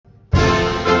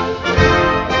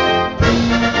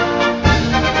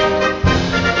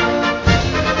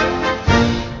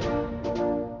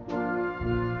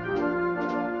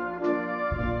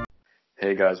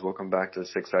Hey guys, welcome back to the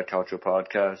Six Side Calcio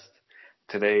podcast.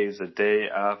 Today is the day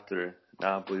after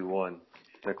Napoli won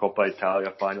the Coppa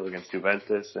Italia final against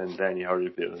Juventus. And Danny, how are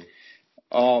you feeling?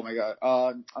 Oh my God.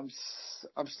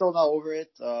 I'm still not over it.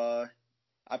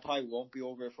 I probably won't be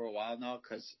over it for a while now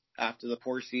because after the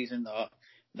poor season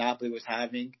Napoli was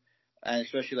having, and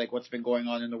especially like what's been going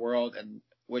on in the world, and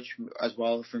which as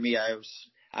well for me, I have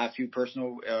a few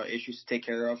personal issues to take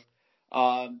care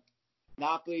of.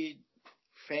 Napoli,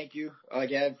 thank you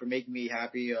again for making me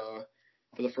happy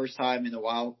for the first time in a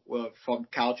while from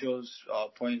Calcio's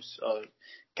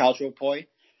Calcio point.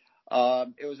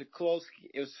 It was a close.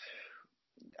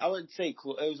 I wouldn't say it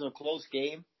was a close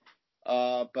game,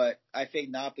 but I think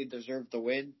Napoli deserved the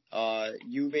win.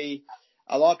 Juve,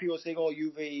 a lot of people saying, "Oh,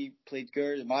 Juve played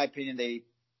good." In my opinion, they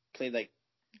played like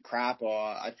crap.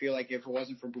 I feel like if it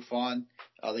wasn't for Buffon,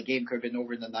 the game could have been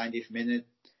over in the 90th minute.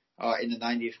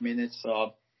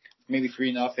 Maybe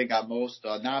 3-0 at most.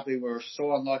 Napoli were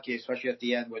so unlucky, especially at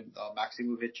the end when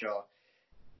Maximovic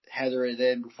header it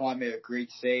in. Buffon made a great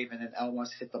save, and then Elmas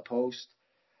hit the post.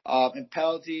 And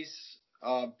penalties,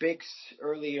 big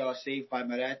early save by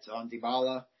Meret on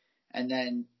Dybala, and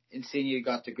then Insigne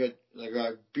got the good,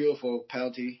 beautiful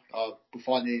penalty.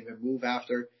 Buffon didn't even move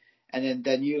after, and then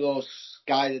Danilo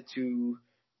guided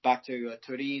back to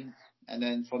Turin, and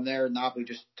then from there Napoli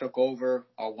just took over,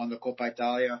 won the Coppa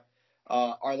Italia.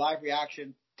 Our live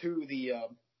reaction to the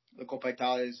Coppa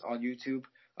Italia is on YouTube.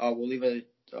 We'll leave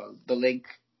the link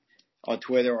on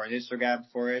Twitter or on Instagram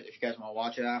for it if you guys want to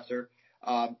watch it after.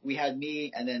 We had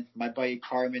me and then my buddy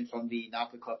Carmen from the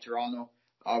Napoli Club Toronto.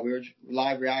 We were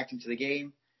live reacting to the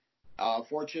game.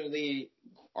 Fortunately,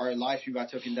 our live stream got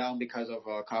taken down because of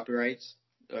copyrights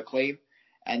claim.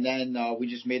 And then we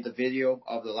just made the video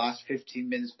of the last 15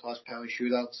 minutes plus penalty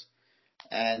shootouts.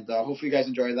 And hopefully you guys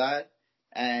enjoy that.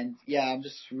 And yeah, I'm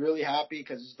just really happy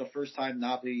because this is the first time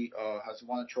Napoli has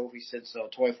won a trophy since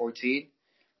 2014.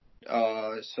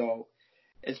 So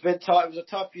it's been tough. It was a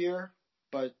tough year,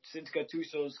 but since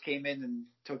Gattuso's came in and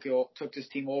took this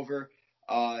team over,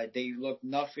 they look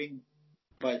nothing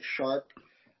but sharp.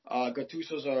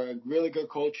 Gattuso's a really good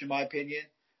coach in my opinion,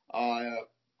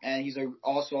 and he's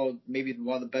also maybe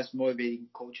one of the best motivating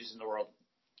coaches in the world.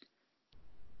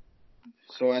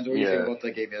 So, Andrew, what do you think about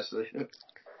that game yesterday?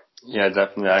 Yeah,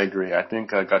 definitely. I agree. I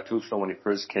think Gattuso, when he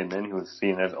first came in, he was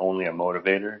seen as only a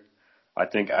motivator. I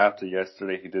think after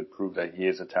yesterday, he did prove that he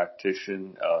is a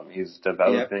tactician. He's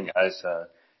developing as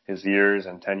his years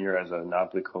and tenure as a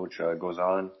Napoli coach goes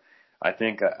on. I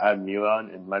think at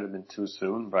Milan, it might have been too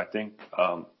soon, but I think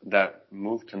that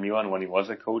move to Milan when he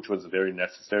was a coach was very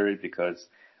necessary because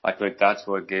I feel like that's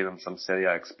what gave him some Serie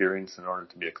A experience in order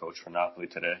to be a coach for Napoli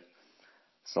today.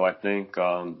 So I think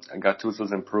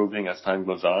Gattuso's improving as time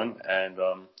goes on, and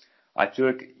I feel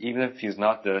like even if he's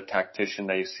not the tactician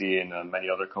that you see in many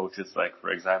other coaches, like for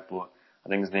example, I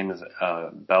think his name is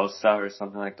Belsa or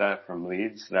something like that from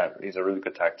Leeds, that he's a really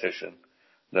good tactician,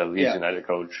 the Leeds United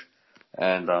coach.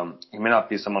 And he may not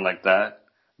be someone like that,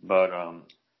 but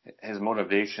his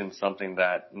motivation is something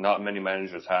that not many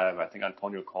managers have. I think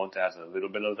Antonio Conte has a little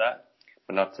bit of that,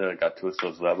 but not to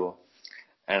Gattuso's level.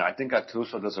 And I think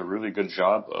Gattuso does a really good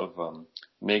job of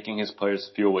making his players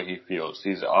feel what he feels.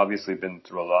 He's obviously been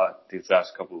through a lot these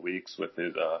last couple of weeks with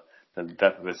his the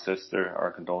death of his sister.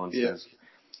 Our condolences. Yeah.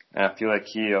 And I feel like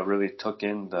he really took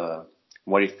in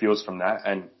what he feels from that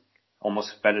and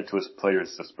almost fed it to his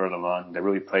players to spur them on. They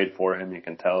really played for him, you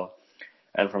can tell.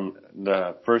 And from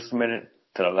the first minute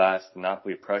to the last,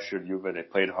 Napoli pressured Juve. They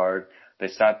played hard. They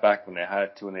sat back when they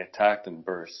had to, and they attacked in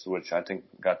bursts, which I think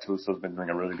Gattuso's been doing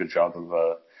a really good job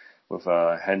of with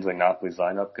handling Napoli's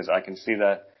lineup, because I can see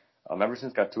that ever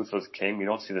since Gattuso's came, you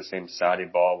don't see the same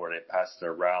Sarri ball where they pass it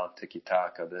around,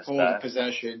 tiki-taka, this, hold that. The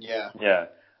possession, yeah. Yeah,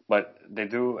 but they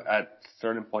do at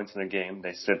certain points in the game,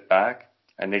 they sit back,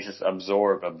 and they just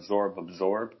absorb,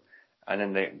 and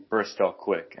then they burst out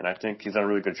quick. And I think he's done a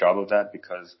really good job of that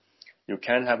because you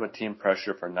can't have a team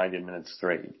pressure for 90 minutes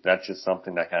straight. That's just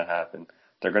something that can't happen.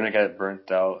 They're going to get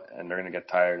burnt out and they're going to get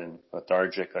tired and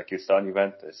lethargic. Like you saw in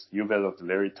Juventus, Juve looked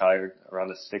very tired around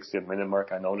the 60th minute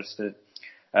mark. I noticed it.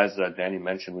 As Danny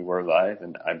mentioned, we were live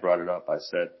and I brought it up. I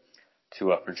said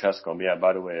to Francesco, yeah,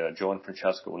 by the way, Joe and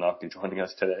Francesco will not be joining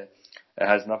us today. It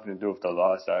has nothing to do with the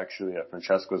loss. Actually,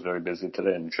 Francesco is very busy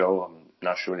today, and Joe, I'm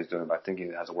not sure what he's doing, but I think he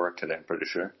has work today, I'm pretty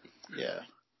sure. Yeah.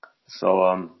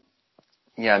 So,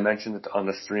 yeah, I mentioned it on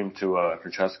the stream to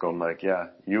Francesco. I'm like, yeah,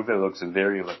 Juve looks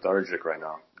very lethargic right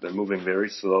now. They're moving very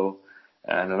slow,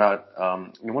 and they're not.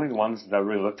 One of the ones that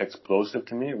really looked explosive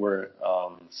to me were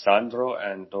Sandro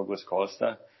and Douglas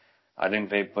Costa. I think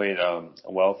they played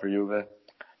well for Juve.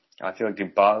 I feel like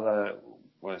Dybala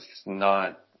was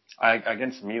not.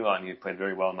 Against Milan, he played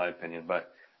very well in my opinion,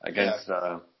 but against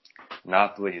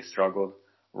Napoli, he struggled.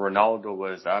 Ronaldo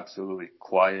was absolutely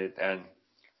quiet, and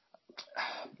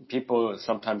people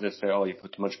sometimes they say, "Oh, you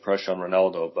put too much pressure on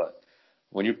Ronaldo," but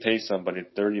when you pay somebody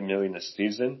 30 million a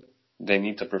season, they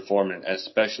need to perform, and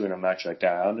especially in a match like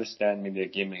that. I understand maybe a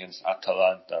game against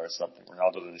Atalanta or something.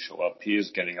 Ronaldo doesn't show up. He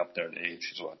is getting up there in age.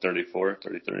 He's what, 34,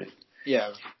 33?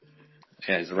 Yeah.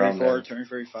 Yeah, he's around 34, there. turning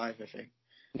 35, I think.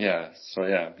 Yeah, so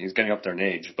yeah, he's getting up there in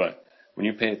age, but when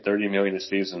you pay 30 million a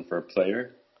season for a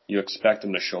player, you expect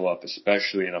him to show up,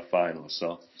 especially in a final.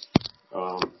 So,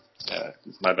 yeah,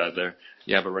 my bad there.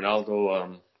 Yeah, but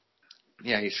Ronaldo,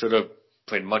 he should have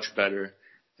played much better.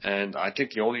 And I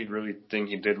think the only really thing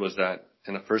he did was that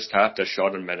in the first half, that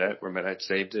shot on Meret, where Meret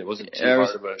saved it. It wasn't too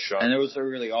hard of a shot. And it was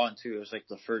early on, too. It was like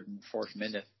the third and fourth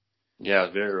minute. Yeah,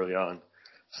 very early on.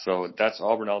 So that's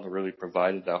all Ronaldo really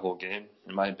provided that whole game,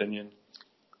 in my opinion.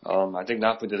 I think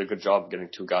Napoli did a good job getting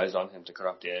two guys on him to cut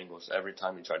off the angles every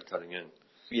time he tried cutting in.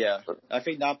 Yeah, I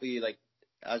think Napoli,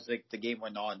 as the game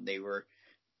went on, they were,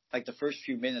 the first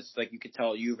few minutes, you could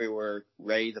tell Juve were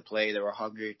ready to play. They were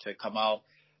hungry to come out.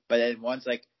 But then once,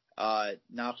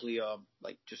 Napoli,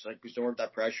 just absorbed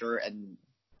that pressure, and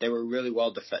they were really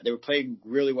well they were playing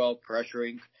really well,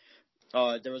 pressuring.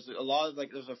 There was a lot of,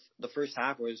 the first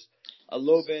half was a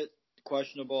little bit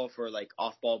questionable for,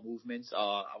 off-ball movements.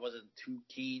 I wasn't too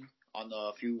keen on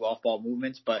a few off-ball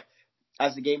movements, but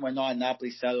as the game went on,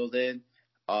 Napoli settled in.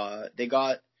 They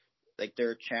got,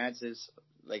 their chances,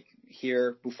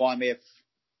 here. Buffon made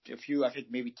a few, I think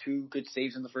maybe two good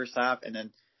saves in the first half, and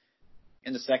then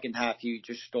in the second half, he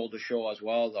just stole the show as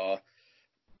well.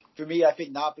 For me, I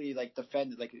think Napoli,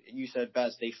 defended, like you said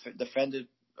best, they defended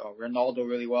Ronaldo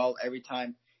really well. Every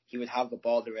time he would have the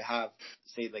ball, they would have,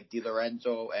 say, Di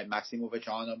Lorenzo and Maximovic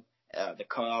on him. The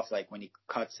cutoff, when he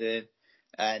cuts in,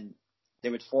 and they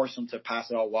would force him to pass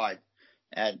it out wide.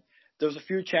 And there was a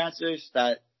few chances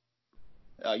that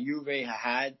Juve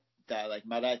had that,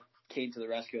 Meret came to the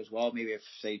rescue as well. Maybe,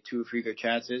 say, 2 or 3 good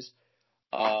chances.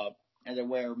 And then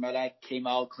where Meret came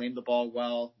out, claimed the ball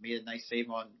well, made a nice save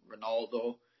on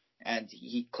Ronaldo, and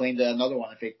he claimed another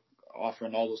one, I think, off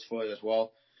Ronaldo's foot as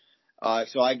well.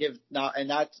 So I give now, and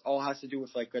that all has to do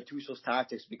with Gattuso's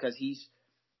tactics, because he's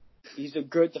a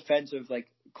good defensive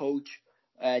coach,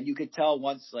 and you could tell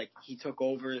once he took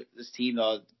over this team,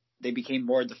 they became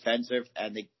more defensive,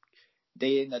 and they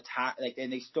didn't attack,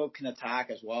 and they still can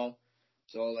attack as well.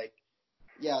 So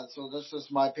yeah, so this is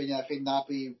my opinion. I think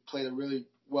Napoli played a really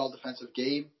well defensive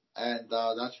game, and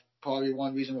that's probably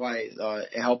one reason why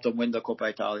it helped them win the Coppa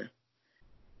Italia.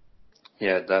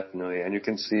 Yeah, definitely. And you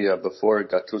can see before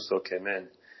Gattuso came in,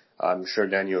 I'm sure,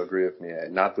 Dan, you agree with me,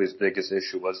 Napoli's biggest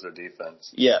issue was their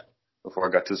defense. Yeah.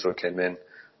 Before Gattuso came in.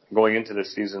 Going into the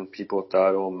season, people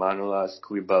thought, Manolas,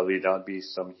 Koulibaly, that would be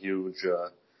some huge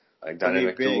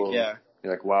dynamic duo. Yeah.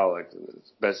 You're wow,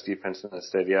 best defense in the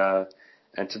Serie A.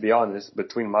 And to be honest,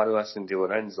 between Manolas and Di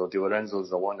Lorenzo is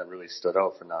the one that really stood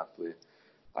out for Napoli.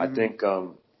 I think,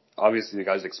 obviously, the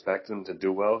guys expect him to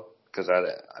do well, because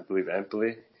I believe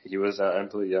Empoli, he was at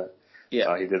Empoli, yeah.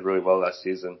 Yeah. He did really well last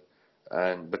season.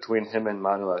 And between him and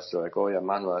Manolas, they're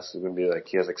Manolas is going to be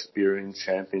he has experience,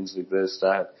 Champions League, this,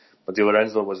 that. But Di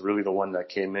Lorenzo was really the one that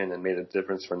came in and made a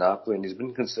difference for Napoli, and he's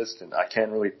been consistent. I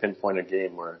can't really pinpoint a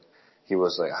game where he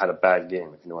was had a bad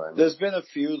game, if you know what I mean. There's been a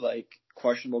few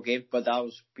questionable games, but that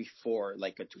was before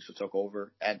Gattuso took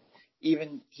over, and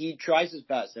even he tries his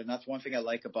best, and that's one thing I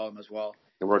like about him as well.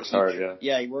 He works hard, yeah.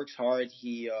 Yeah, he works hard.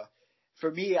 He,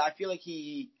 for me, I feel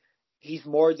he's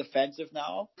more defensive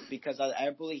now, because at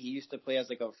Empoli he used to play as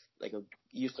he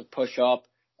used to push up,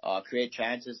 create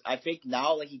chances. I think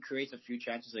now he creates a few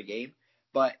chances a game,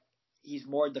 but he's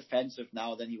more defensive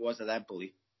now than he was at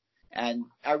Empoli. And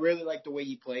I really like the way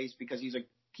he plays, because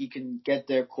he can get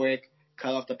there quick,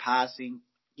 cut off the passing.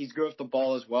 He's good with the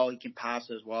ball as well. He can pass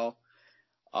as well.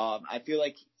 I feel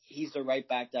he's the right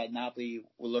back that Napoli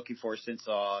were looking for since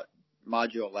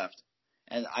Maggio left.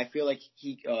 And I feel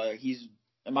he's,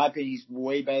 in my opinion, he's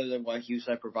way better than what Hughes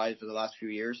provided for the last few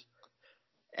years.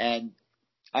 And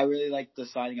I really like the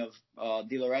signing of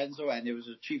Di Lorenzo, and it was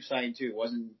a cheap signing too. It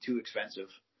wasn't too expensive.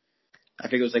 I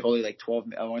think it was only 12.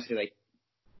 I want to say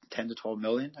 10 to 12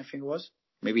 million. I think it was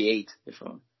maybe 8 if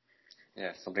I'm.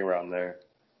 Yeah, something around there.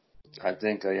 I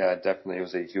think definitely it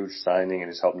was a huge signing, and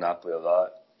he's helped Napoli a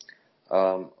lot.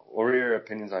 What were your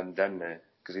opinions on Demme?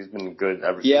 Because he's been good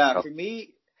ever since. Yeah, for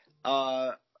me,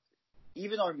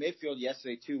 even our midfield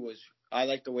yesterday too I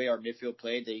like the way our midfield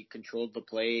played. They controlled the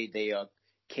play. They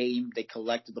they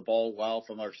collected the ball well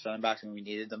from our center backs when we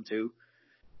needed them to.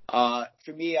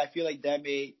 For me, I feel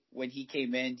Demme, when he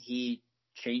came in, he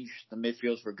changed the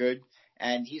midfields for good.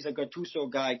 And he's a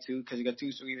Gattuso guy too, because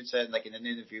Gattuso even said like in an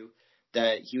interview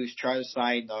that he was trying to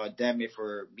sign Demme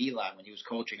for Milan when he was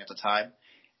coaching at the time,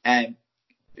 and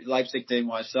Leipzig didn't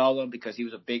want to sell him because he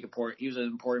was an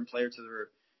important player to their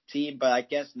team. But I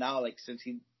guess now, like since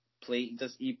he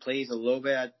plays a little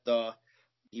bit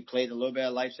he played a little bit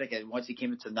at Leipzig, and once he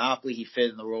came into Napoli, he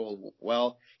fit in the role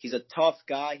well. He's a tough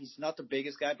guy. He's not the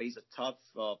biggest guy, but he's a tough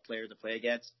player to play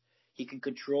against. He can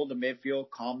control the midfield,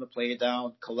 calm the player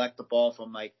down, collect the ball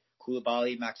from like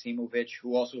Koulibaly, Maximovic,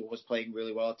 who also was playing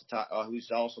really well at the time, who's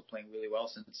also playing really well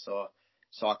since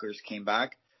Soccer's came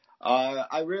back.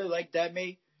 I really like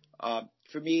Demme.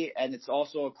 For me, and it's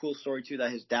also a cool story too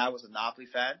that his dad was a Napoli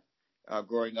fan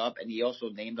growing up, and he also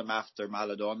named him after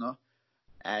Maradona.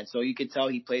 And so you can tell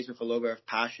he plays with a little bit of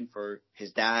passion for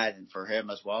his dad and for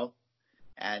him as well.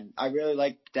 And I really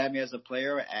like Demme as a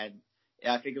player, and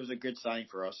I think it was a good signing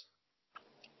for us.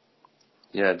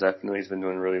 Yeah, definitely. He's been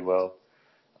doing really well.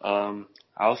 I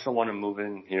also want to move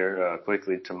in here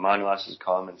quickly to Manolas's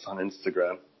comments on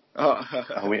Instagram.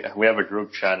 We have a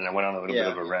group chat, and I went on a little bit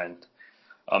of a rant.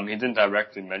 He didn't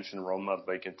directly mention Roma,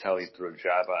 but you can tell he threw a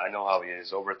jab. I know how he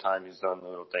is. Over time, he's done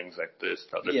little things like this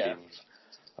to other teams.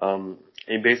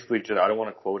 He basically just, I don't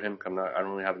want to quote him because I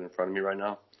don't really have it in front of me right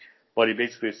now, but he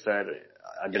basically said,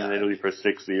 I've been in Italy for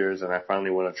 6 years and I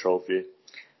finally won a trophy.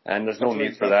 And there's no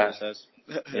need for that.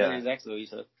 Yeah, exactly what he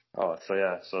said. Oh,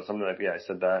 so something like, I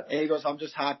said that. And he goes, I'm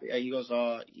just happy. He goes,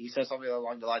 he said something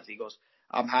along the lines. He goes,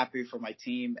 I'm happy for my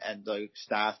team and the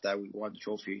staff that we won the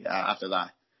trophy after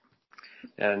that.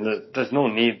 And there's no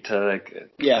need to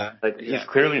he's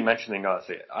clearly mentioning us.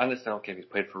 I understand, okay, he's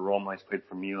played for Roma, he's played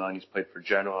for Milan, he's played for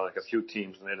Genoa, like a few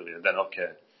teams in Italy. Then okay,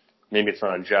 maybe it's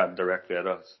not a jab directly at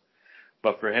us.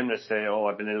 But for him to say, oh,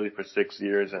 I've been in Italy for 6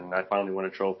 years and I finally won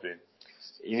a trophy,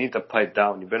 you need to pipe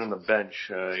down. You've been on the bench.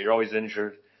 You're always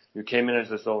injured. You came in as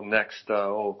this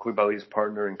Koulibaly's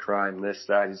partner in crime, this,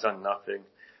 that. He's done nothing.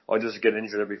 Or just get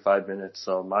injured every 5 minutes.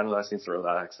 So Manolas needs to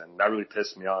relax. And that really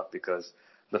pissed me off because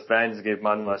the fans gave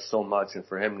Manolas so much, and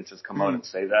for him to just come out and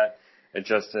say that, it's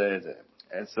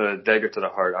a dagger to the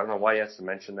heart. I don't know why he has to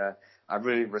mention that. I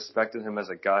really respected him as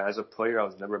a guy. As a player, I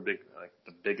was never the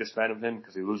biggest fan of him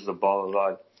because he loses the ball a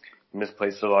lot, he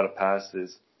misplaces a lot of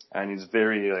passes, and he's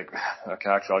very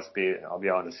I'll be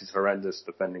honest, he's horrendous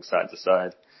defending side to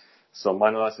side. So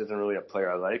Manolas isn't really a player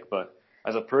I like, but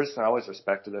as a person, I always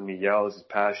respected him. He yells, his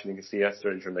passion. You can see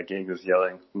yesterday during the game he was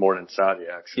yelling more than Sadi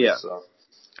actually. Yeah. So.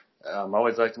 I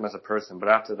always liked him as a person, but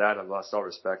after that, I've lost all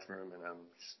respect for him, and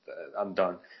I'm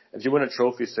done. If you win a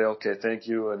trophy, say, okay, thank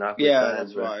you, Napoli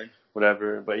fans, that's right.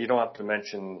 Whatever, but you don't have to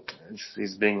mention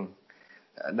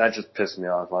that just pissed me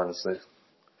off, honestly.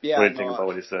 Yeah, what do you think about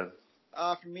what he said?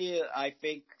 For me, I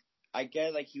think, I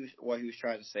get, what he was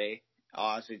trying to say,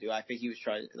 honestly, do. I think he was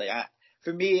trying,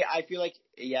 for me, I feel like,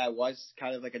 it was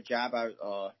kind of like a jab at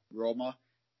Roma.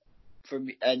 For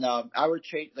me, and I would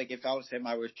change, if I was him,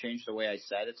 I would change the way I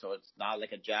said it so it's not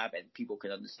like a jab and people can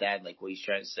understand what he's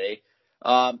trying to say.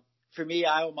 For me,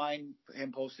 I don't mind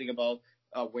him posting about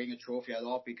winning a trophy at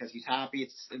all because he's happy.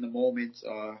 It's in the moment.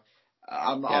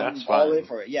 I'm all in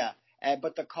for it. Yeah.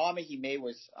 But the comment he made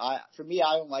was, for me,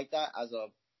 I don't like that as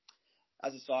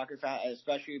a soccer fan, and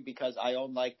especially because I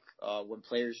don't like when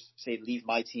players say leave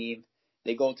my team,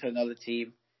 they go to another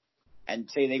team and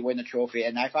say they win the trophy.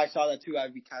 And if I saw that too,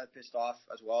 I'd be kind of pissed off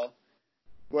as well,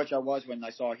 which I was when I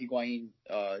saw Higuain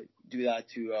do that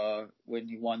to when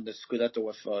he won the Scudetto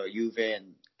with Juve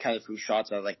and kind of threw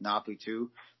shots at Napoli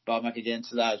too. But I'm not gonna get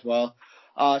into that as well.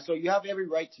 So you have every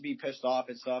right to be pissed off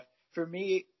and stuff. For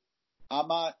me, I'm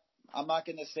not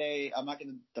gonna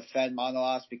defend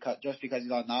Manolas because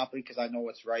he's on Napoli because I know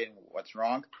what's right and what's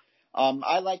wrong.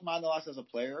 I like Manolas as a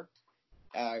player.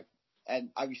 And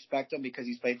I respect him because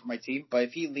he's played for my team. But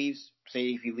if he leaves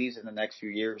in the next few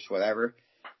years, whatever,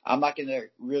 I'm not going to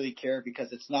really care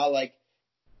because it's not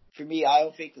for me, I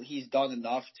don't think he's done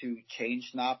enough to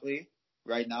change Napoli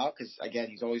right now because, again,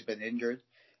 he's always been injured.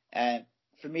 And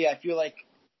for me, I feel like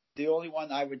the only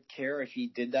one I would care if he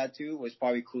did that to was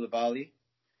probably Koulibaly.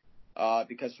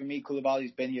 Because for me,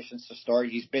 Koulibaly's been here since the start.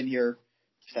 He's been here,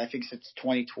 I think, since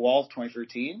 2012,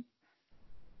 2013.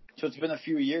 So it's been a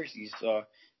few years he's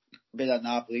been at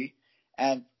Napoli.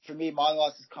 And for me,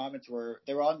 Manolas' comments were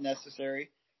unnecessary.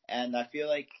 And I feel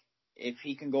like if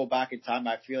he can go back in time,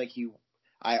 I feel like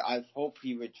I hope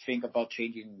he would think about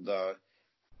changing the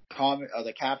comment or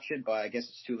the caption, but I guess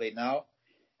it's too late now.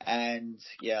 And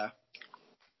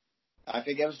I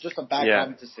think it was just a bad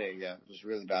comment to say. Yeah, it was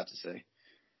really bad to say.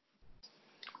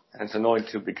 And it's annoying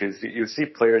too because you see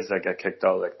players that get kicked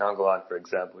out, like Nangolan, for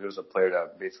example. He was a player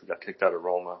that basically got kicked out of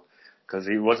Roma because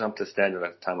he wasn't up to standard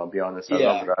at the time. I'll be honest. I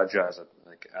Yeah. love Raja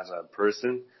as a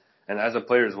person and as a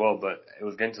player as well, but it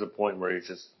was getting to the point where he's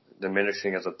just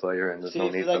diminishing as a player, and there's no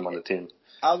need for him on the team.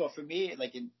 I don't know. For me,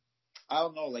 I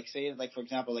don't know. Like, say, like, for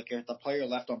example, like, if the player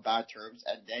left on bad terms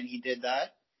and then he did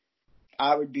that,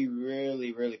 I would be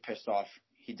really, really pissed off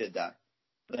he did that.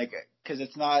 Like, because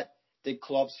it's not the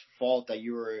club's fault that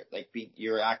you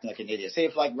were acting like an idiot. Say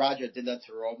if like Raja did that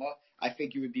to Roma, I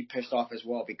think you would be pissed off as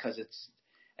well, because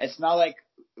it's not like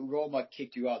Roma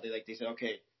kicked you out. They said,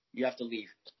 okay, you have to leave.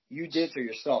 You did it to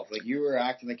yourself. Like, you were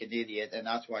acting like an idiot, and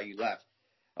that's why you left.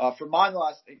 For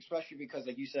Manolas, especially because,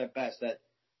 like you said best, that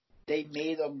they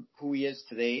made him who he is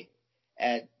today,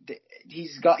 and he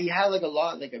had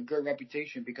like a good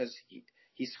reputation because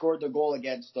he scored the goal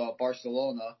against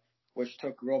Barcelona, which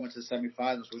took Roma to the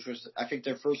semifinals, which was, I think,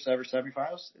 their first ever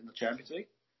semifinals in the Champions League.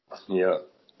 Yeah.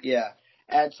 Yeah.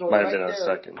 And so Might have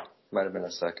been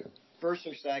a second. First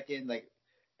or second, like,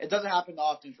 it doesn't happen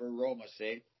often for Roma,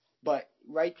 say, but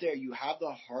right there you have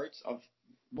the hearts of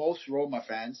most Roma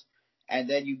fans, and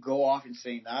then you go off and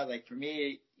saying that. Like, for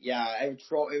me, yeah, it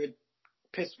would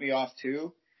piss me off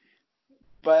too.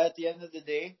 But at the end of the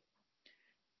day,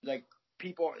 like,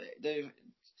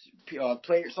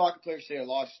 soccer players say a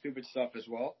lot of stupid stuff as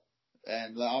well.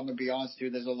 And I'm going to be honest too,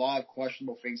 there's a lot of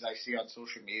questionable things I see on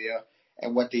social media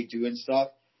and what they do and stuff.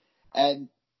 And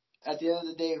at the end of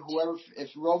the day, if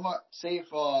Roma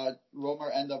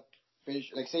end up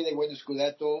like, say they win the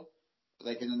Scudetto,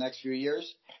 like, in the next few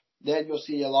years, then you'll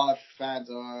see a lot of fans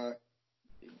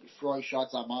throwing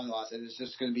shots at Manolas, and it's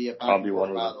just going to be a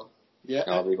battle. Yeah.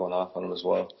 I'll be going off on him as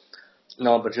well.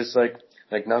 No, but just like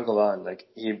Nainggolan, like,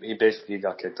 he basically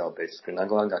got kicked out, basically.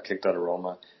 Nainggolan got kicked out of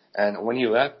Roma. And when he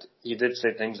left, he did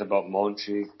say things about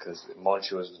Monchi, because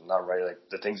Monchi was not right, like,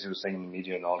 the things he was saying in the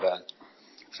media and all that.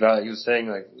 So he was saying,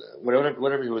 like,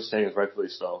 whatever he was saying is rightfully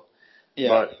so. Yeah.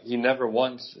 But he never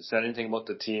once said anything about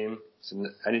the team,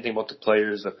 anything about the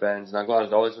players, the fans. Nainggolan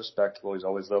is always respectable. He's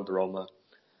always loved Roma.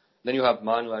 Then you have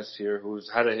Manolas here,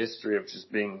 who's had a history of just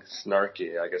being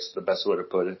snarky, I guess is the best way to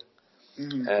put it.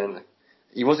 Mm-hmm. And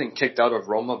he wasn't kicked out of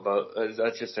Roma, but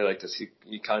let's just say like this,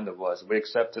 he kind of was. We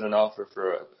accepted an offer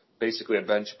for basically a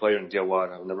bench player in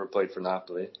Diawara, who never played for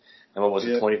Napoli. And what was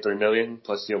it, 23 million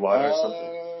plus Diawara or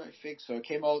something? I think so. It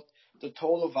came out, the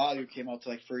total value came out to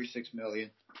like 36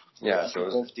 million. Yeah, so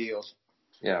both deals.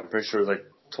 Yeah, I'm pretty sure it was like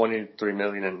 23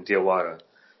 million in Diawara.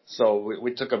 So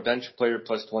we took a bench player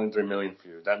plus 23 million for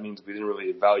you. That means we didn't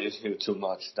really value you too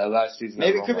much. That last season,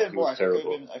 maybe it could have been more.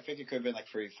 Terrible. I think it could have been like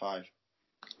 35.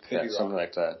 Yeah, something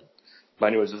like that. But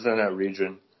anyways, it was in that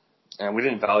region, and we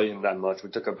didn't value him that much. We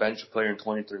took a bench player in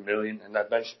 23 million, and that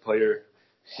bench player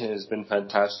has been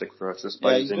fantastic for us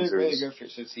despite his injuries. Yeah, he's been really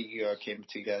good since he came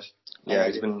to you guys. Yeah,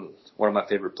 he's been one of my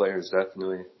favorite players,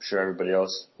 definitely. I'm sure everybody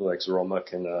else who likes Roma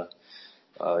can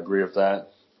agree with that.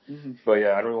 Mm-hmm. But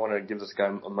yeah, I don't want to give this guy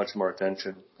much more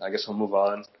attention. I guess we'll move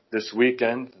on. This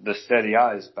weekend, the Serie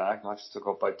A is back, not just the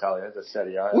Coppa Italia, the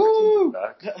Serie A. Woo! Is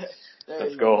back.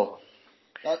 Let's go.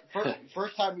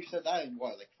 First time we said that in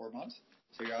what, like 4 months?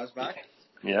 Serie A is back?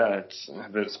 Yeah,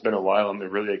 it's been a while. I'm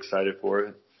really excited for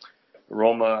it.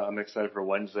 Roma, I'm excited for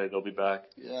Wednesday. They'll be back.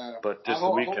 Yeah. But this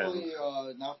weekend. Hopefully,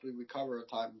 Napoli recover in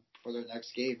time for their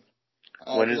next game.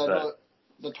 When is that?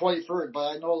 The 23rd, but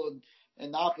I know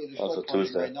in Napoli they're still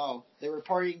partying right now. They were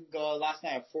partying last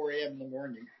night at 4 a.m. in the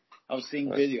morning. I was seeing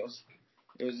videos.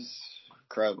 It was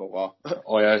incredible. Wow.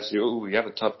 Oh, yeah. So you have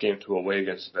a tough game to away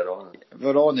against Verona.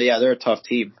 Verona, yeah, they're a tough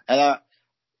team. And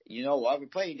you know what? We're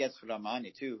playing against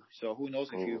Ramani, too. So who knows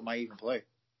if you might even play.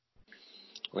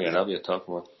 Well, yeah, that'll be a tough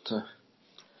one.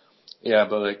 Yeah,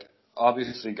 but, like,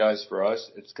 obviously, guys, for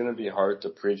us, it's going to be hard to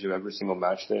preview every single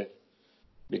match day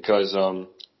because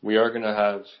we are going to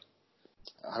have,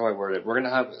 how do I word it? We're going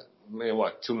to have, maybe,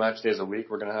 2 match days a week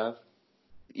we're going to have?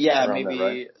 Yeah, maybe, that,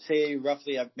 right? Say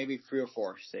roughly, maybe 3 or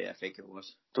 4, I think it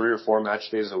was. 3 or 4 match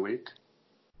days a week?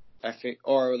 I think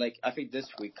this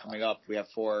week coming up, we have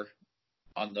 4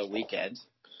 on the weekends.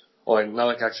 Well, not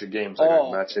like actual games,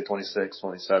 like match day 26,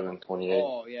 27, 28,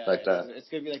 yeah, like that. It's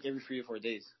going to be like every 3 or 4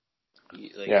 days.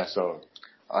 Yeah, so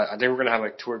I think we're going to have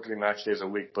like 2 or 3 match days a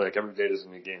week, but like every day there's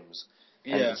going to be games.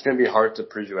 And it's going to be hard to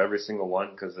preview every single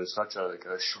one because there's such a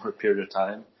short period of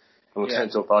time. And we'll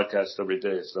tend to a podcast every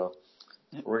day, so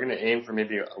we're going to aim for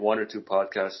maybe 1 or 2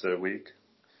 podcasts a week.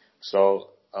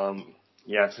 So,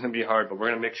 it's going to be hard, but we're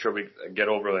going to make sure we get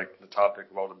over like the topic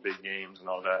of all the big games and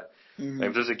all that. Mm-hmm. Like,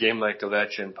 if there's a game like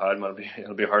Lecce and Padma,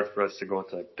 it'll be hard for us to go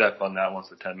into like depth on that one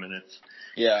for 10 minutes.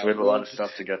 Yeah, so we have a lot of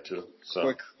stuff to get to.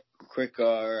 So quick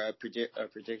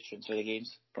predictions for the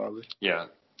games, probably. Yeah.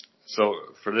 So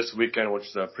for this weekend, which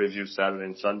is a preview Saturday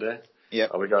and Sunday, Yeah.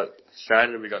 We got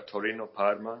Saturday. We got Torino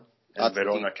Parma and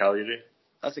Verona Cagliari.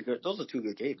 Those are two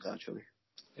good games actually.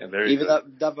 Yeah, very Even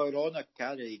good. that Verona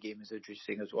Cagliari game is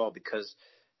interesting as well because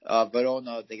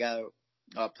Verona they got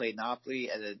to play Napoli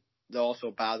and then they're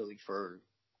also battling for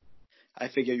I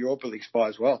figure Europa League spot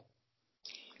as well.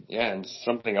 Yeah, and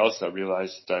something else I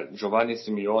realized that Giovanni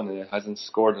Simeone hasn't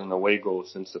scored an away goal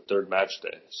since the third match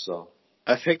day. So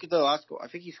I think the last goal. I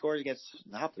think he scored against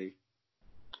Napoli.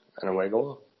 An away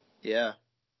goal? Yeah.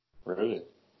 Really?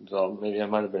 So maybe I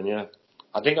might have been. Yeah,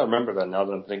 I think I remember that now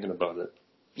that I'm thinking about it.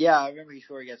 Yeah, I remember he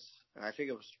scored against. I think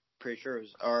it was pretty sure it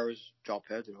was João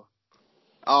Pedro.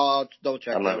 I'll double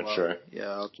check. I'm not even sure.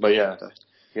 Yeah, but yeah,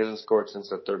 he hasn't scored since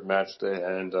the third match day,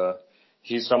 and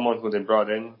he's someone who they brought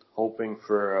in hoping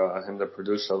for him to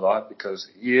produce a lot because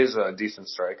he is a decent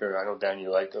striker. I know Dan,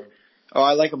 you like him. Oh,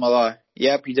 I like him a lot.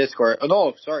 Yep, he did score. Oh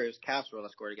no, sorry, it was Castro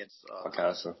that scored against.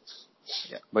 Castro.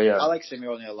 Yeah, but yeah, I like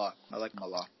Simeone a lot. I like him a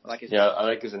lot. I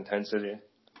like his intensity.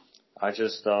 I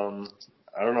just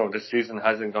I don't know. This season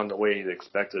hasn't gone the way he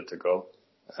expected it to go,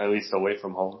 at least away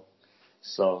from home.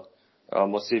 So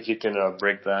we'll see if he can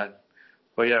break that.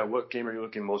 But yeah, what game are you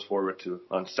looking most forward to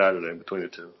on Saturday between the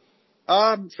two?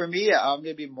 For me, I'm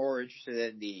gonna be more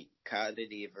interested in the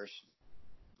Cagliari versus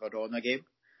Verona game.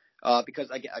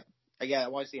 Because I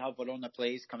want to see how Verona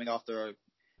plays coming off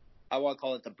I want to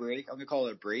call it the break. I'm gonna call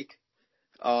it a break.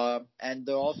 And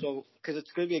they're also because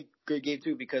it's gonna be a good game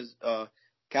too because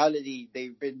Cagliari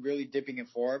they've been really dipping in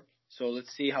form. So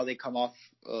let's see how they come off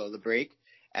the break.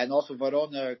 And also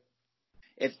Verona,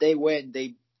 if they win,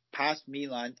 they pass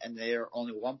Milan and they're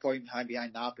only 1 point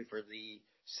behind Napoli for the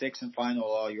sixth and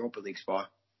final Europa League spot.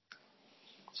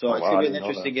 So it's gonna be an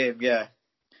interesting game, yeah.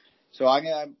 So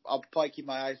I'll probably keep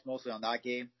my eyes mostly on that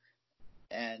game,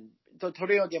 and the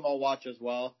Torino game I'll watch as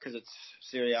well because it's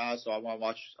Serie A, so I want to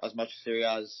watch as much Serie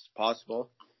A as possible,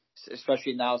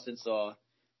 especially now since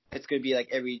it's gonna be like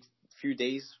every few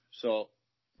days, so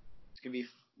it's gonna be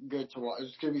good to watch.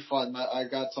 It's gonna be fun. I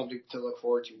got something to look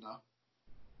forward to now.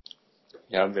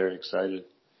 Yeah, I'm very excited.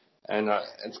 And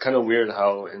it's kind of weird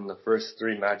how in the first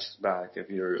three matches back, if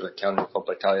you're counting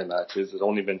Coppa Italia matches, there's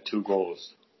only been 2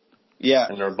 goals. Yeah.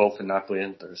 And they're both in Napoli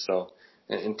Inter. So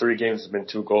in 3 games, there's been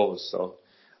 2 goals. So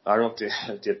I don't know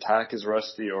if the attack is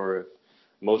rusty or if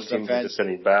most teams are just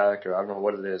sitting back or I don't know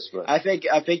what it is. But I think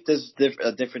there's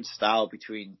a different style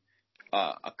between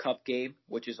a cup game,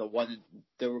 which is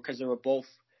because they were both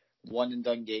one and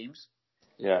done games.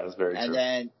 Yeah, that's very true. And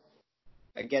then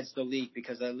against the league,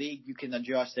 because the league you can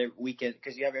adjust every weekend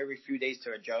because you have every few days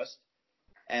to adjust.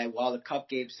 And while the cup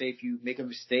game, say if you make a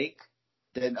mistake,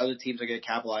 then other teams are going to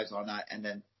capitalize on that and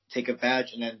then take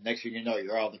advantage, and then next thing you know,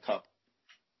 you're out of the cup.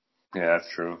 Yeah,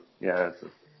 that's true. Yeah,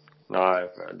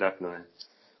 definitely.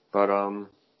 But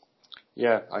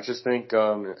yeah, I just think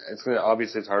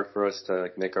obviously it's hard for us to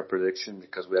make our prediction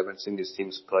because we haven't seen these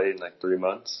teams play in 3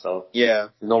 months. So yeah,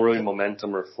 there's no really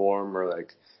momentum or form or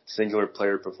singular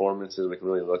player performances we can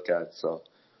really look at. So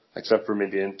except for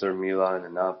maybe Inter, Milan,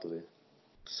 and Napoli.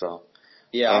 So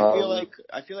yeah,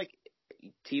 I feel like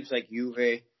teams like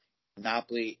Juve,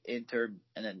 Napoli, Inter,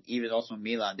 and then even also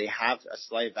Milan, they have a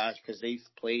slight advantage because they've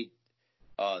played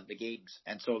the games,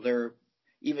 and so they're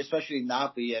even especially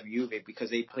Napoli and Juve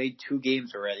because they played 2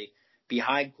 games already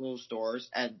behind closed doors,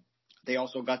 and they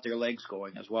also got their legs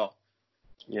going as well.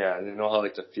 Yeah, they know how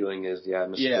the feeling is, the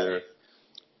atmosphere.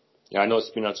 Yeah, I know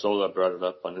Spinazzola brought it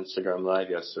up on Instagram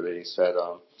Live yesterday. He said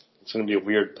it's going to be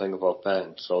weird playing without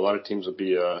fans, so a lot of teams will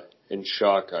be in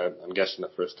shock. I'm guessing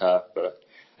the first half, but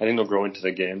I think they'll grow into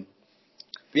the game.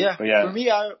 Yeah, for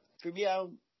me, I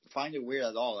don't find it weird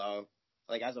at all.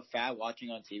 As a fan watching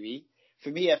on TV, for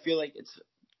me, I feel like it's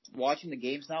watching the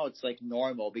games now. It's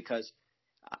normal because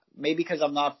maybe because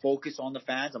I'm not focused on the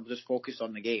fans, I'm just focused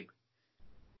on the game.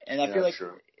 And I feel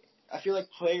like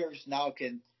players now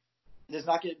there's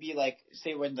not going to be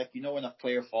say when when a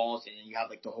player falls and you have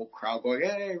the whole crowd going,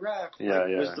 hey ref,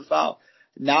 where's the foul?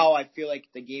 Now I feel like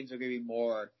the games are going to be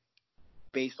more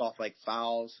based off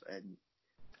fouls and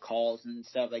calls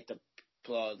instead of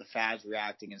the fans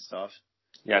reacting and stuff.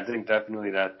 Yeah, I think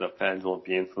definitely that the fans won't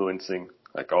be influencing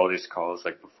all these calls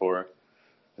before.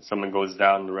 If someone goes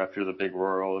down, the ref hears a big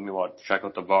roar, let me check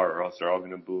out the VAR or else they're all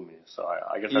going to boo me. So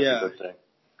I guess that's a good thing.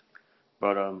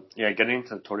 But getting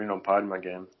into the Torino Parma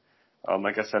game,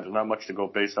 like I said, there's not much to go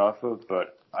based off of,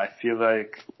 but I feel I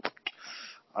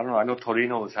don't know, I know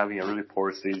Torino was having a really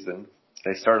poor season.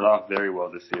 They started off very well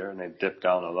this year and they dipped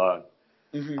down a lot.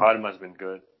 Mm-hmm. Parma's been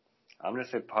good. I'm going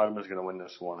to say Parma's going to win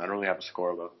this one. I don't really have a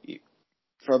score though.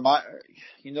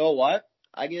 You know what?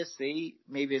 I guess say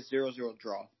maybe a 0-0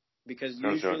 draw because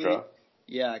 0-0 draw.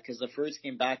 Yeah, because the first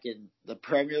game back in the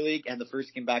Premier League and the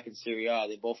first game back in Serie A,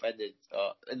 they both ended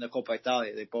in the Coppa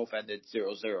Italia. They both ended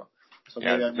 0-0. So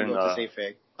maybe I'm gonna go with the safe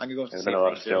thing. I'm gonna go with the safe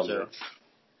thing 0-0.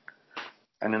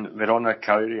 And then Verona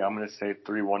Cagliari, I'm gonna say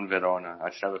 3-1 Verona.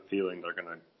 I just have a feeling they're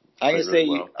gonna. I'm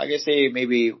gonna say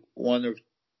maybe 2-0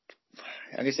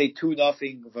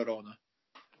 Verona.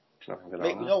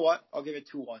 Maybe, you know what? I'll give it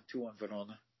 2-1. 2-1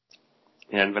 Verona.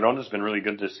 Yeah, and Verona's been really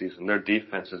good this season. Their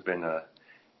defense has been a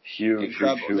huge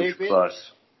Incredible.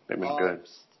 plus. They've been good.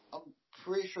 I'm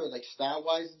pretty sure, like,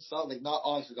 stat-wise and stuff, like, not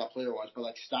honestly not player-wise, but,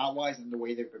 like, stat-wise and the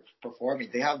way they're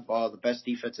performing, they have the best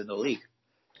defense in the league.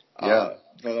 Verona.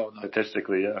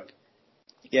 Statistically, yeah.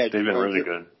 Yeah, they've been really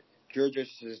good. Georgios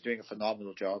is doing a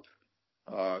phenomenal job.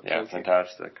 Yeah,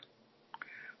 fantastic.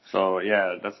 So,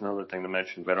 yeah, that's another thing to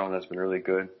mention. Verona's been really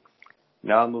good.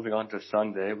 Now, moving on to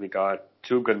Sunday, we got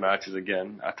two good matches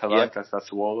again. Atalanta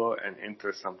Sassuolo and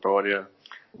Inter Sampdoria.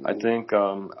 I think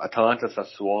Atalanta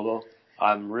Sassuolo,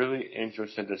 I'm really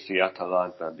interested to see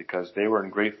Atalanta because they were in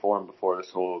great form before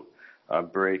this whole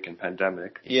break and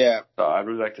pandemic. Yeah. So I'd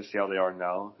really like to see how they are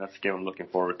now. That's a game I'm looking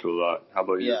forward to a lot. How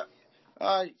about you?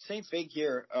 Yeah. Same thing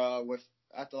here with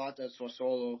Atalanta and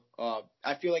Sassuolo.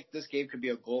 I feel like this game could be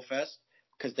a goal fest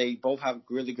because they both have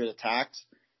really good attacks,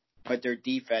 but their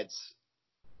defense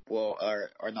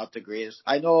are not the greatest.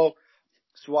 I know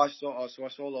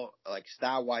Sassuolo, like,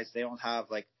 stat-wise, they don't have,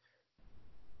 like,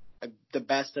 the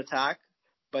best attack,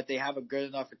 but they have a good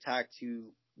enough attack to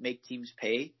make teams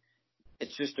pay.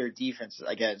 It's just their defense,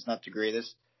 again, it's not the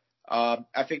greatest.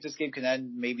 I think this game can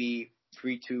end maybe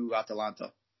 3-2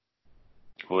 Atalanta.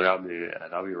 Well,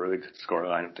 that'll be a really good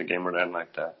scoreline if the game were to end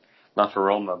like that. Not for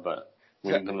Roma, but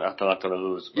we need Atalanta to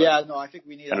lose. Yeah, no, I think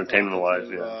we need entertainment-wise,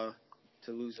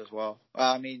 to lose as well.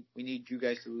 I mean, we need you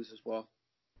guys to lose as well.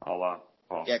 Oh, wow.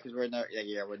 Oh. Yeah, because we're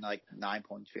like 9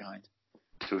 points behind.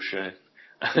 Touche.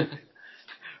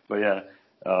 But yeah,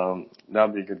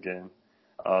 that'll be a good game.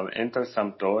 Inter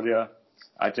Sampdoria,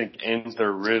 I think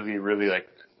Inter really, really, like,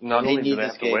 not only do they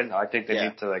have to win, I think they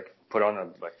need to, like, put on a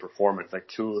performance, like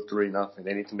 2-3-0.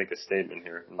 They need to make a statement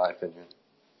here, in my opinion.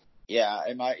 Yeah,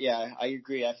 I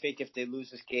agree. I think if they lose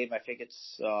this game, I think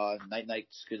it's night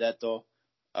Scudetto.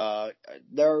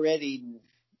 They're already,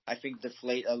 I think, a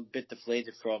bit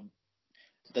deflated from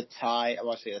the tie. I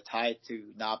want to say the tie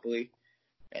to Napoli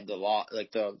and the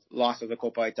loss of the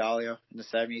Coppa Italia in the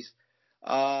semis.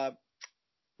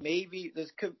 Maybe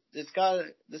has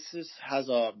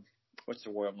what's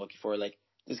the word I'm looking for? Like,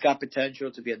 this got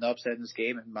potential to be an upset in this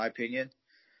game, in my opinion.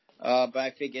 But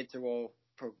I think Inter will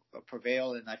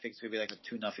prevail, and I think it's gonna be like a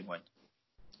 2-0 win.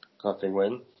 Nothing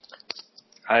win.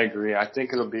 I agree. I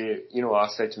think it'll be, I'll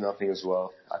say 2-0 as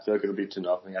well. I feel like it'll be 2-0.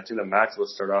 I think the match will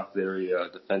start off very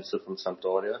defensive from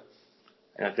Sampdoria.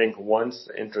 And I think once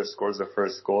Inter scores the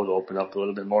first goal, they'll open up a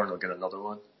little bit more and they'll get another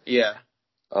one. Yeah.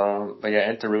 But yeah,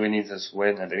 Inter really needs this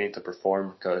win and they need to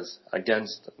perform because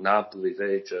against Napoli,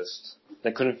 they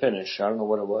couldn't finish. I don't know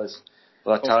what it was.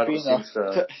 But Lautaro seems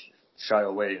to shy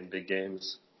away in big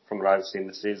games from what I've seen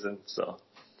this season, so.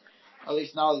 At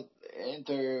least now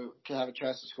Inter can have a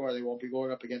chance to score. They won't be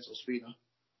going up against Ospina.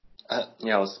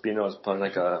 Ospina was playing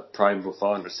like a prime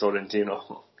Buffon or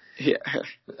Sorrentino. Yeah.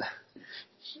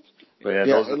 But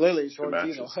literally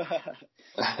Sorrentino.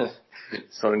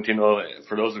 Sorrentino,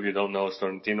 for those of you who don't know,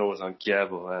 Sorrentino was on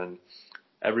Chievo, and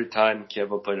every time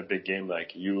Chievo played a big game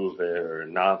like Juve or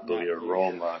Napoli or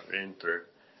Roma or Inter,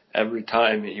 every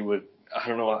time he would, I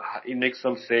don't know, he makes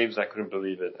some saves, I couldn't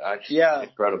believe it. Actually,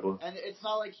 incredible. And it's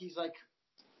not like he's like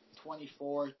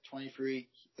 24, 23.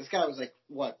 This guy was like,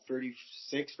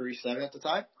 36, 37 at the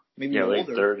time? Maybe late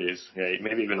older. 30s. Yeah,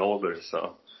 maybe even older,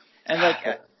 so. And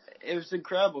like, it was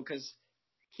incredible because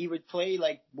he would play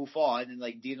like Buffon and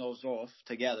like Dino Zoff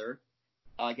together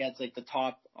against like the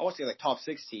top, I won't say like top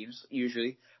 6 teams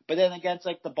usually, but then against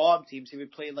like the bottom teams, he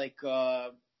would play like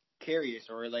Karius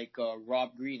or like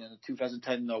Rob Green in the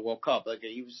 2010 World Cup. Like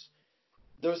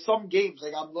there was some games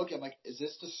like I'm looking, I'm like, is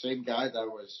this the same guy that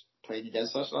was playing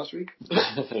against us last week?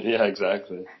 Yeah,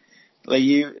 exactly. Like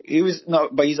he was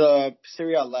but he's a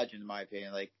Serie A legend in my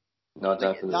opinion. Like, no,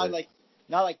 definitely.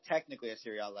 Not like technically a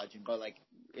Serie A legend, but like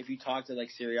if you talk to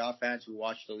like Serie A fans who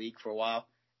watch the league for a while,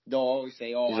 they'll always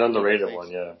say, "Oh, he's underrated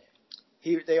one." Yeah.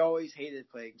 They always hated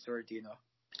playing Sorrentino.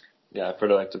 Yeah, for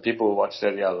the people who watch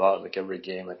Serie A a lot, like every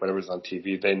game, like whatever's on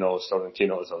TV, they know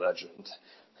Sorrentino is a legend.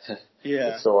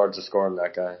 Yeah. It's so hard to score on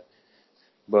that guy.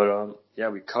 But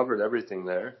we covered everything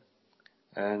there,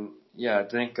 and I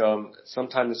think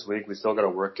sometime this week we still got to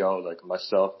work out, like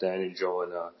myself, Danny, Joe,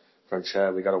 and from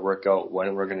Chad. We got to work out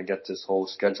when we're going to get this whole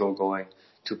schedule going.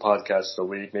 2 podcasts a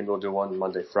week. Maybe we'll do one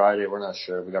Monday, Friday. We're not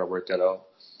sure. We got to work that out.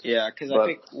 Yeah, because I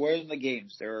think where's the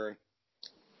games? They're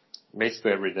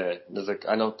basically every day.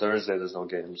 I know Thursday there's no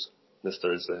games this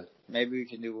Thursday. Maybe we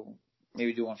can do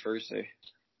one Thursday.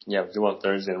 Yeah, we'll do one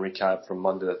Thursday and recap from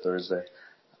Monday to Thursday.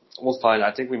 We'll find.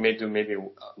 I think we may do maybe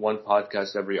one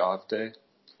podcast every off day.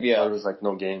 Yeah. There's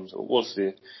no games. We'll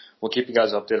see. We'll keep you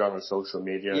guys updated on our social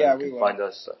media. Yeah, we will. Find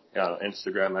us on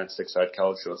Instagram at Six Side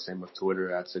Calcio. Same with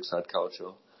Twitter at Six Side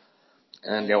Calcio.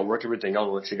 And we'll work everything out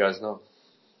and let you guys know.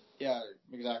 Yeah,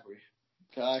 exactly.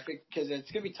 I think because it's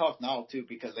gonna be tough now too,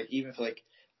 because even for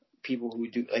people who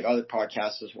do other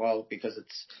podcasts as well, because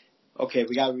it's okay.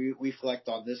 We gotta reflect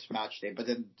on this match day, but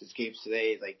then this game's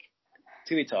today. It's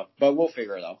gonna be tough, but we'll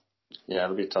figure it out. Yeah,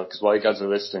 it'll be tough because while you guys are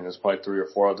listening, there's probably 3 or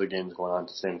 4 other games going on at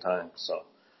the same time. So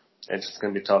it's just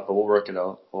gonna be tough, but we'll work it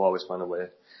out. We'll always find a way.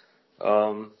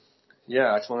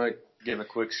 I just want to give a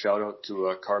quick shout out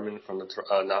to Carmen from the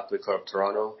Napoli Club of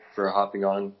Toronto for hopping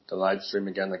on the live stream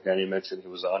again. Like Danny mentioned, he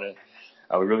was on it.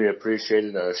 We really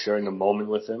appreciated sharing the moment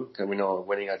with him, because we know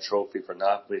winning a trophy for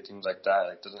Napoli, teams like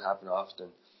that, doesn't happen often.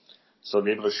 So to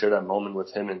be able to share that moment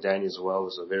with him and Danny as well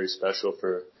was very special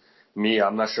for me.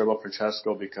 I'm not sure about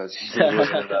Francesco because he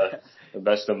wasn't in the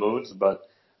best of moods, but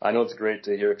I know it's great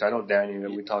to hear. Cause I know Danny,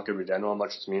 we talk every day. I know how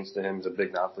much this means to him. He's a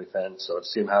big Napoli fan, so to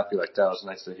see him happy like that was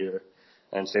nice to hear.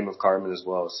 And same with Carmen as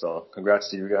well. So congrats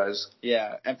to you guys.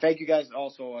 Yeah, and thank you guys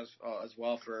also as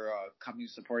well for coming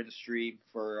to support the stream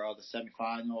for the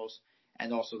semifinals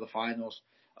and also the finals.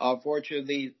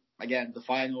 Unfortunately, again, the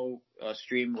final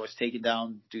stream was taken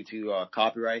down due to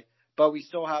copyright, but we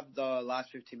still have the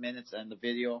last 15 minutes and the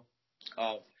video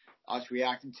of us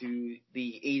reacting to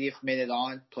the 80th minute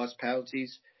on plus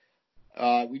penalties.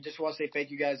 We just want to say thank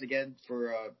you guys again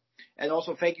for. And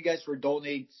also, thank you guys for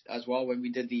donating as well when we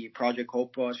did the Project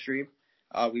Coppa stream.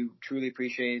 We truly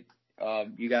appreciate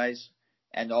you guys,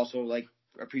 and also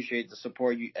appreciate the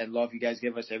support and love you guys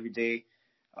give us every day.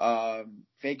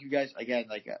 Thank you guys again.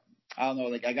 I don't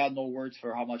know, I got no words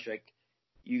for how much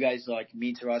you guys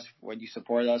mean to us when you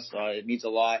support us. It means a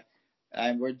lot,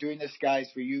 and we're doing this, guys,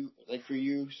 for you,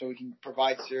 so we can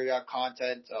provide Serie A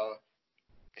content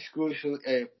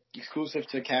exclusive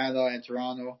to Canada and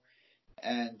Toronto.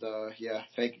 And,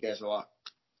 thank you guys a lot.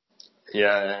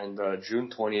 Yeah, and June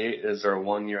 28th is our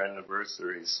 1-year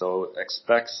anniversary, so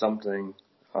expect something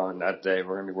on that day.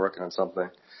 We're going to be working on something.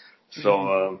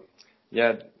 So,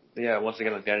 once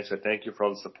again, like Danny said, thank you for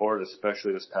all the support,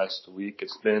 especially this past week.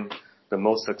 It's been the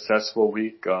most successful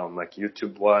week,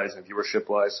 YouTube-wise and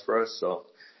viewership-wise for us, so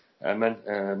it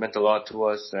meant a lot to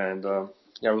us, and,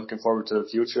 we're looking forward to the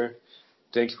future.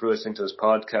 Thank you for listening to this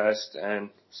podcast, and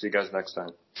see you guys next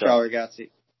time. Ciao, ragazzi.